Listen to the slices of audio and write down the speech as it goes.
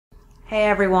Hey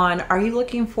everyone, are you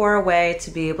looking for a way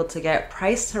to be able to get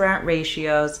price to rent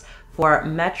ratios for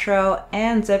metro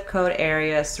and zip code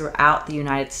areas throughout the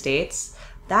United States?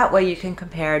 That way you can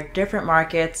compare different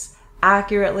markets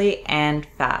accurately and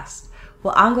fast.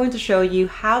 Well, I'm going to show you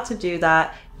how to do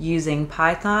that using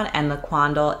Python and the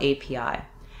Quandl API.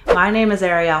 My name is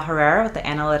Ariel Herrera with the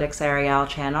AnalyticsAriel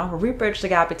channel, where we bridge the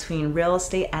gap between real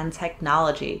estate and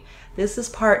technology. This is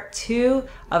part 2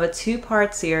 of a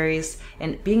two-part series,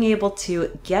 and being able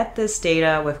to get this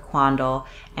data with Quandl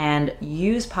and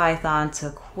use Python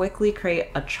to quickly create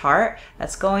a chart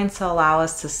that's going to allow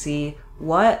us to see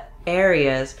what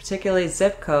areas, particularly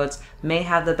zip codes, may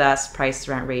have the best price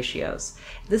to rent ratios.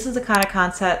 If this is the kind of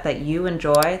content that you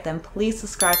enjoy, then please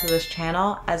subscribe to this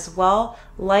channel, as well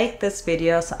like this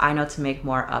video so I know to make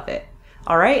more of it.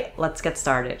 All right, let's get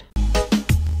started.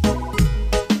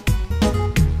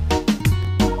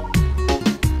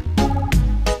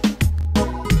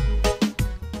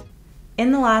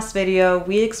 In the last video,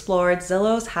 we explored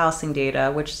Zillow's housing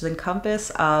data, which is encompass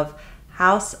of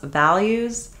house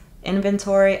values,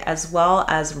 inventory, as well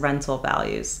as rental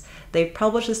values. They've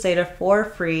published this data for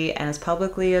free and is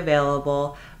publicly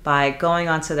available by going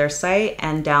onto their site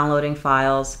and downloading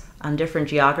files on different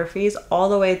geographies all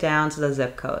the way down to the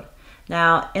zip code.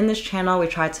 Now, in this channel, we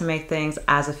try to make things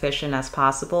as efficient as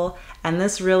possible, and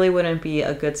this really wouldn't be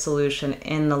a good solution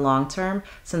in the long term,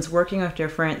 since working with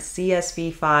different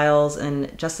CSV files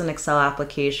and just an Excel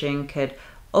application could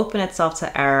open itself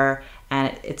to error,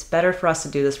 and it's better for us to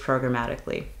do this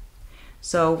programmatically.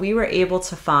 So we were able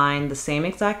to find the same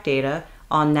exact data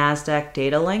on NASDAQ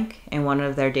Data Link in one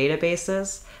of their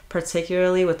databases,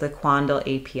 particularly with the Quandl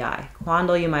API.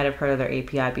 Quandl, you might have heard of their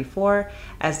API before,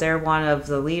 as they're one of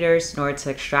the leaders in order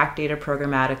to extract data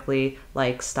programmatically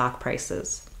like stock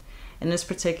prices. In this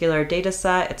particular data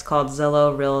set, it's called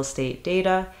Zillow Real Estate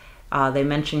Data. They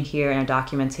mention here in a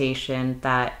documentation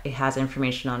that it has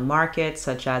information on markets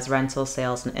such as rental,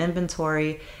 sales, and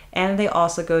inventory, and they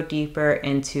also go deeper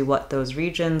into what those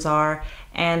regions are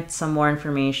and some more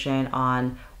information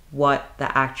on what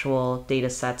the actual data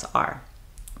sets are.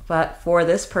 But for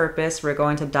this purpose, we're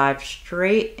going to dive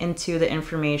straight into the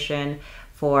information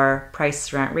for price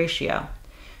to rent ratio.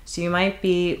 So you might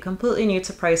be completely new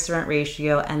to price to rent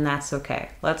ratio, and that's okay.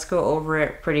 Let's go over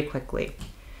it pretty quickly.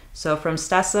 So from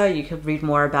Stessa, you could read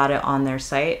more about it on their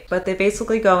site, but they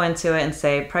basically go into it and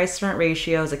say price to rent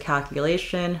ratio is a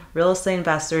calculation real estate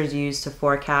investors use to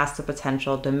forecast the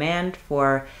potential demand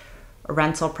for a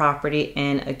rental property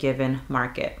in a given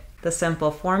market. The simple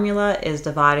formula is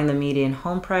dividing the median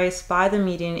home price by the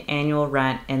median annual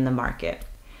rent in the market.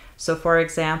 So for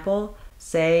example,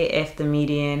 say if the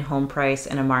median home price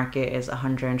in a market is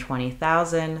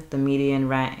 $120,000, the median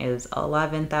rent is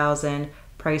 $11,000,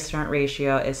 price to rent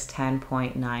ratio is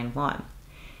 10.91.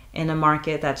 In a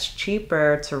market that's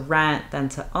cheaper to rent than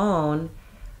to own,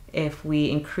 if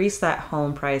we increase that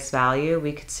home price value,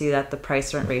 we could see that the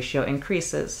price to rent ratio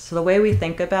increases. So the way we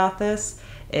think about this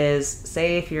is,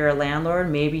 say if you're a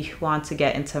landlord, maybe you want to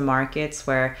get into markets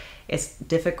where it's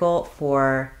difficult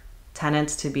for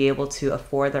tenants to be able to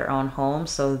afford their own home.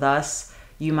 So thus,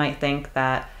 you might think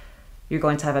that you're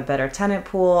going to have a better tenant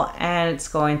pool and it's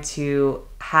going to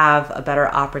have a better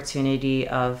opportunity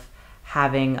of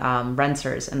having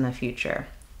renters in the future.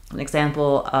 An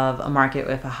example of a market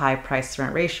with a high price to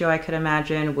rent ratio I could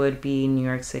imagine would be New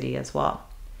York City as well.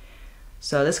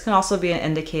 So this can also be an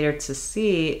indicator to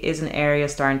see, is an area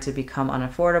starting to become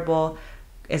unaffordable?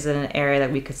 Is it an area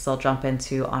that we could still jump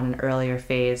into on an earlier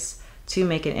phase to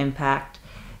make an impact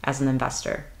as an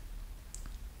investor?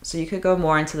 So you could go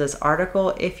more into this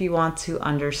article if you want to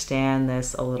understand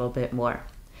this a little bit more.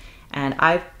 And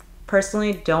I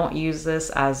personally don't use this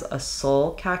as a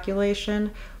sole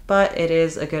calculation, but it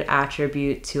is a good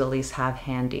attribute to at least have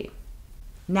handy.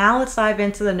 Now let's dive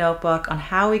into the notebook on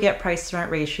how we get price to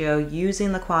rent ratio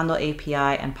using the Quandl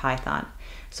API and Python.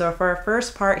 So for our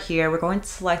first part here, we're going to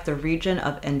select the region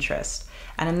of interest.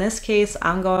 And in this case,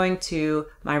 I'm going to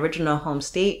my original home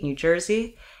state, New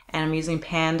Jersey, and I'm using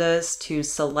pandas to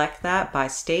select that by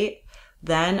state.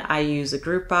 Then I use a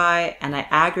group by and I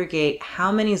aggregate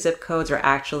how many zip codes are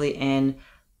actually in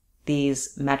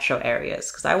these metro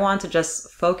areas, because I want to just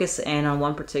focus in on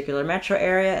one particular metro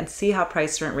area and see how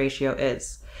price to rent ratio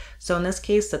is. So in this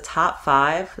case, the top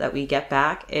 5 that we get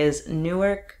back is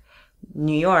Newark,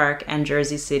 New York, and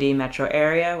Jersey City metro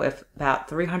area with about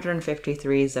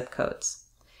 353 zip codes.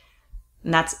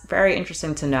 And that's very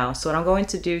interesting to know. So what I'm going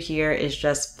to do here is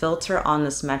just filter on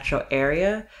this metro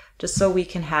area, just so we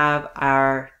can have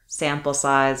our sample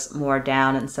size more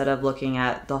down instead of looking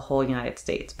at the whole United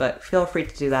States, but feel free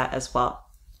to do that as well.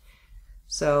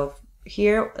 So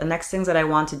here, the next things that I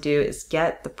want to do is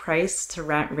get the price to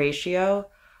rent ratio,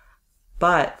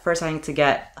 but first I need to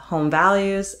get home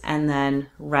values and then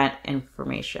rent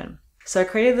information. So I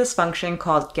created this function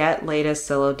called get latest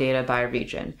Zillow data by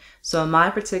region. So in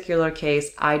my particular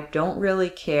case, I don't really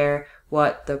care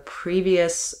what the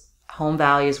previous home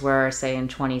values were, say in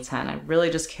 2010. I really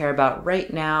just care about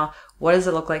right now, what does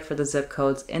it look like for the zip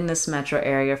codes in this metro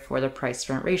area for the price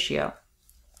to rent ratio.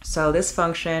 So this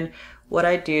function, what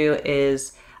I do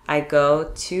is I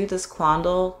go to this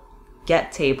Quandl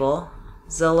get table,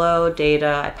 Zillow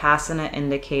data, I pass in an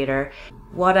indicator.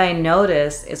 What I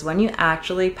notice is when you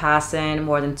actually pass in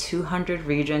more than 200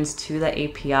 regions to the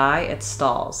API, it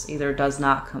stalls. Either does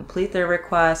not complete the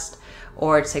request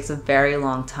or it takes a very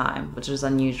long time, which is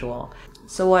unusual.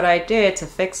 So what I did to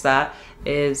fix that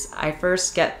is I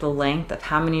first get the length of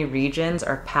how many regions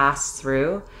are passed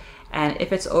through. And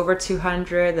if it's over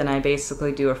 200, then I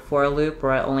basically do a for loop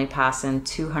where I only pass in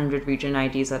 200 region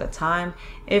IDs at a time.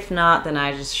 If not, then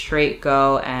I just straight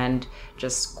go and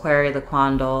just query the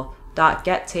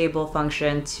Quandl.getTable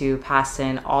function to pass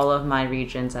in all of my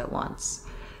regions at once.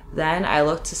 Then I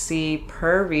look to see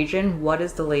per region, what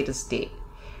is the latest date?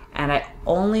 And I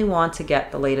only want to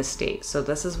get the latest date. So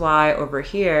this is why over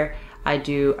here, I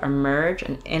do a merge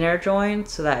and inner join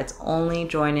so that it's only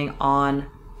joining on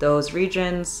those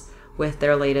regions with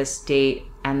their latest date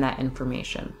and that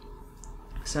information.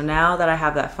 So now that I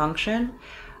have that function,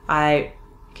 I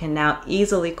can now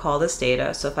easily call this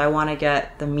data. So if I want to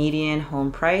get the median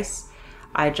home price,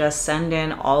 I just send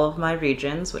in all of my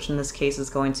regions, which in this case is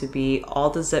going to be all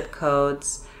the zip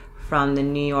codes from the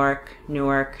New York,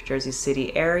 Newark, Jersey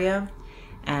City area.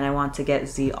 And I want to get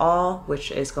ZAll,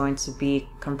 which is going to be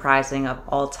comprising of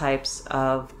all types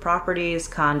of properties,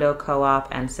 condo, co-op,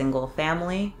 and single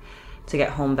family to get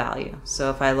home value. So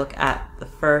if I look at the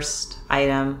first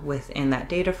item within that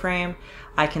data frame,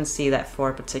 I can see that for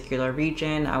a particular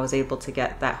region, I was able to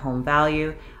get that home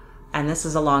value. And this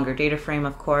is a longer data frame,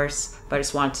 of course, but I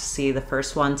just wanted to see the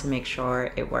first one to make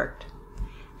sure it worked.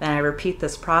 Then I repeat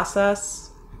this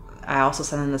process. I also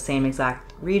send in the same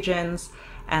exact regions,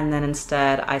 and then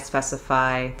instead I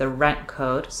specify the rent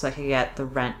code so I can get the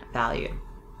rent value.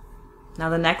 Now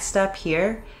the next step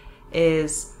here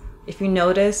is, if you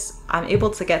notice, I'm able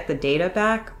to get the data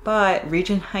back, but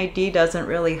region ID doesn't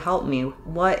really help me.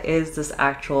 What is this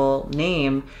actual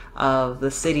name of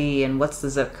the city and what's the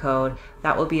zip code?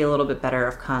 That will be a little bit better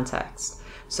of context.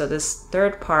 So this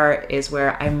third part is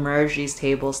where I merge these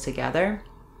tables together.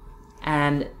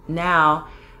 And now,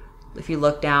 if you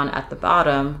look down at the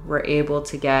bottom, we're able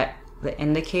to get the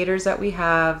indicators that we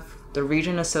have, the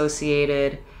region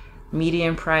associated,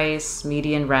 median price,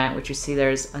 median rent, which you see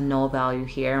there's a null value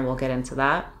here, and we'll get into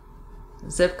that.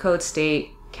 Zip code,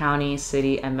 state, county,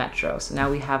 city, and metro. So now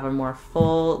we have a more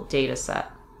full data set.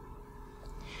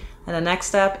 And the next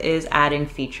step is adding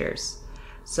features.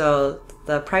 So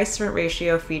the price to rent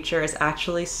ratio feature is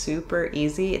actually super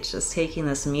easy. It's just taking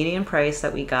this median price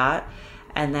that we got,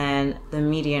 and then the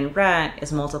median rent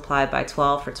is multiplied by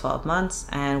 12 for 12 months,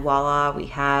 and voila, we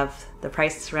have the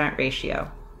price to rent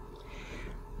ratio.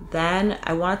 Then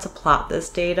I wanted to plot this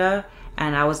data,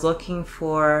 and I was looking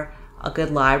for a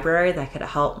good library that could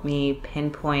help me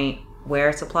pinpoint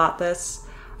where to plot this.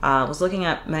 I was looking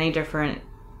at many different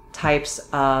types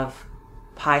of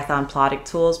Python plotting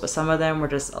tools, but some of them were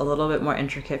just a little bit more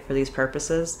intricate for these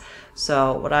purposes.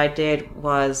 So what I did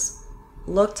was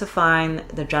look to find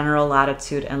the general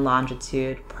latitude and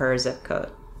longitude per zip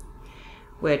code,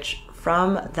 which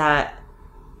from that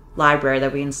library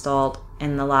that we installed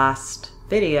in the last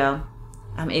video,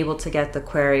 I'm able to get the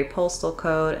query postal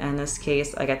code. In this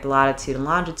case, I get the latitude and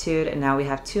longitude, and now we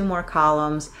have two more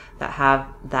columns that have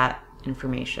that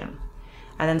information.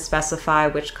 I then specify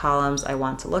which columns I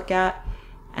want to look at,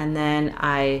 and then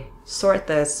I sort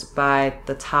this by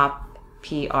the top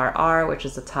PRR, which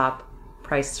is the top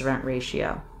price to rent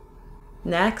ratio.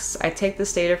 Next, I take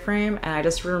this data frame and I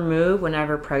just remove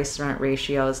whenever price to rent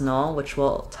ratio is null, which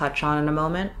we'll touch on in a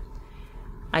moment.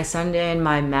 I send in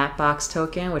my mapbox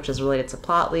token, which is related to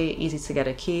Plotly, easy to get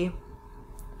a key.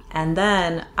 And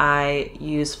then I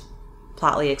use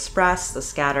Plotly Express, the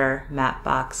scatter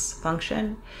mapbox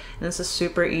function. And this is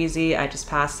super easy. I just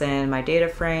pass in my data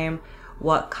frame,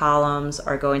 what columns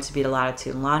are going to be the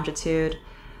latitude and longitude,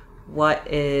 what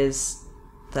is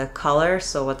the color,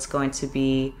 so what's going to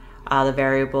be the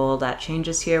variable that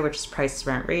changes here, which is price to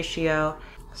rent ratio.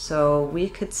 So we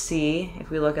could see, if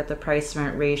we look at the price to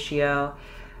rent ratio,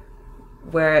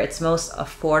 where it's most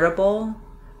affordable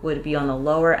would be on the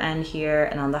lower end here,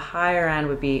 and on the higher end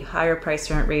would be higher price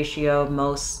to rent ratio.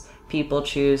 Most people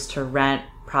choose to rent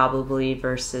probably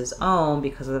versus own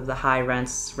because of the high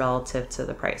rents relative to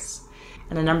the price.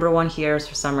 And the number one here is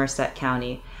for Somerset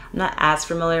County. I'm not as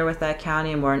familiar with that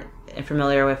county. I'm more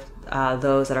familiar with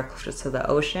those that are closer to the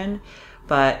ocean,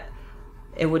 but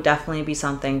it would definitely be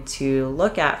something to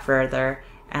look at further,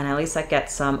 and at least I get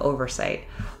some oversight.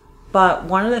 But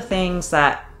one of the things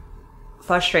that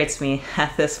frustrates me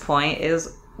at this point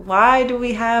is, why do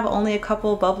we have only a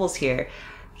couple of bubbles here?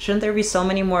 Shouldn't there be so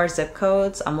many more zip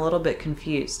codes? I'm a little bit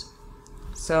confused.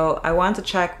 So I wanted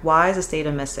to check, why is this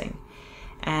data missing?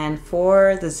 And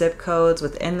for the zip codes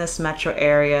within this metro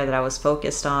area that I was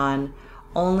focused on,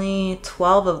 only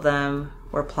 12 of them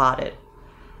were plotted.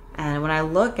 And when I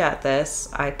look at this,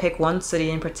 I pick one city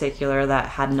in particular that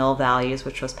had null values,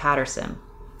 which was Patterson.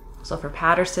 So for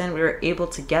Patterson, we were able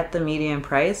to get the median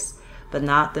price, but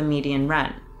not the median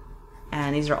rent.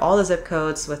 And these are all the zip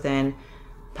codes within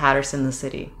Patterson, the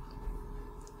city.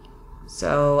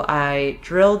 So I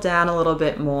drilled down a little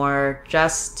bit more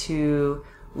just to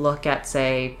look at,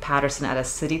 say, Patterson at a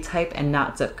city type and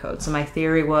not zip code. So my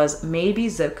theory was maybe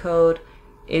zip code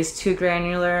is too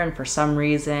granular, and for some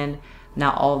reason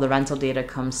not all the rental data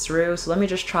comes through. So let me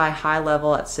just try high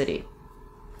level at city.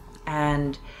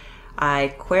 And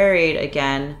I queried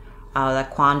again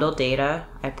that Quandl data.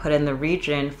 I put in the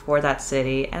region for that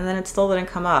city, and then it still didn't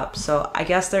come up. So I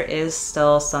guess there is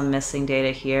still some missing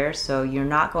data here. So you're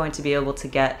not going to be able to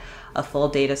get a full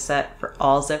data set for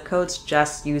all zip codes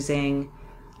just using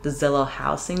the Zillow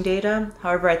housing data.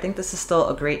 However, I think this is still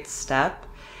a great step.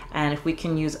 And if we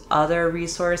can use other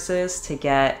resources to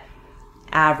get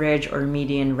average or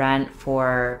median rent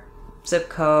for zip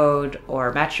code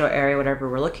or metro area, whatever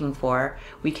we're looking for,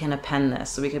 we can append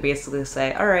this. So we could basically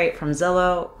say, all right, from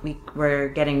Zillow, we're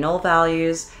getting null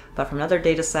values, but from another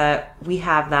data set, we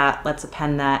have that, let's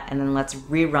append that, and then let's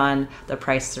rerun the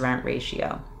price to rent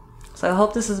ratio. So I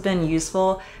hope this has been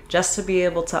useful just to be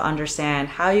able to understand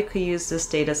how you could use this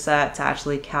data set to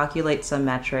actually calculate some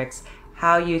metrics,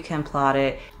 how you can plot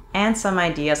it, and some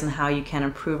ideas on how you can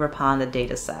improve upon the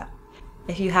data set.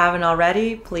 If you haven't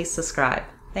already, please subscribe.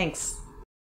 Thanks.